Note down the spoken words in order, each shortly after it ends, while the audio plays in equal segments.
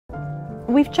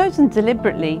We've chosen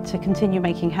deliberately to continue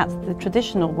making hats the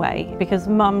traditional way because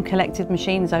Mum collected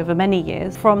machines over many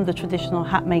years from the traditional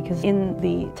hat makers in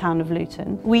the town of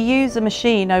Luton. We use a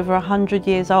machine over 100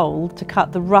 years old to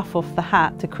cut the ruff off the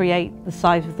hat to create the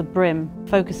size of the brim,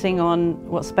 focusing on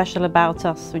what's special about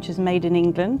us, which is made in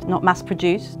England, not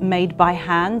mass-produced, made by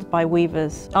hand by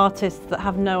weavers, artists that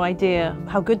have no idea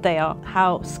how good they are,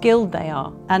 how skilled they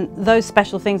are. And those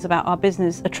special things about our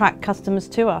business attract customers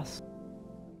to us.